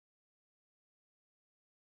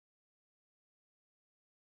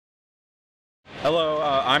Hello,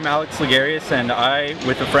 I'm Alex Lagarias, and I,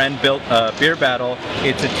 with a friend, built Beer Battle.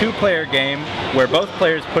 It's a two-player game where both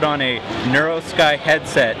players put on a NeuroSky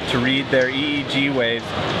headset to read their EEG waves,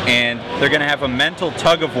 and they're going to have a mental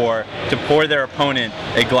tug-of-war to pour their opponent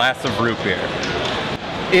a glass of root beer.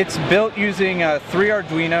 It's built using 3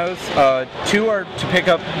 Arduinos. 2 are to pick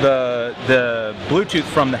up the Bluetooth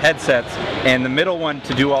from the headsets, and the middle one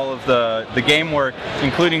to do all of the game work,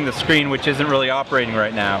 including the screen, which isn't really operating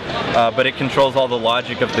right now, but it controls all the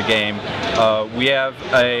logic of the game. We have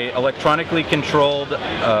a electronically controlled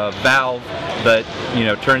valve that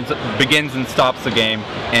begins and stops the game,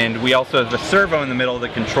 and we also have a servo in the middle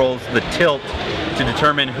that controls the tilt to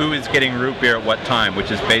determine who is getting root beer at what time,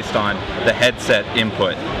 which is based on the headset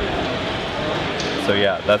input. So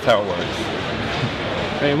yeah, that's how it works.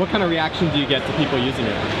 And what kind of reaction do you get to people using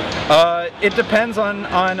it? It depends on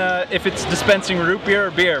if it's dispensing root beer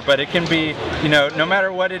or beer, but it can be, no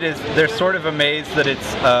matter what it is, they're sort of amazed that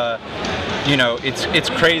it's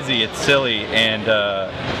crazy, it's silly, and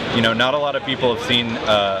not a lot of people have seen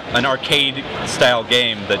an arcade-style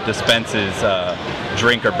game that dispenses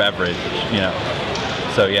drink or beverage,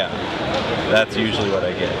 So yeah, that's usually what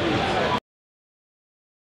I get.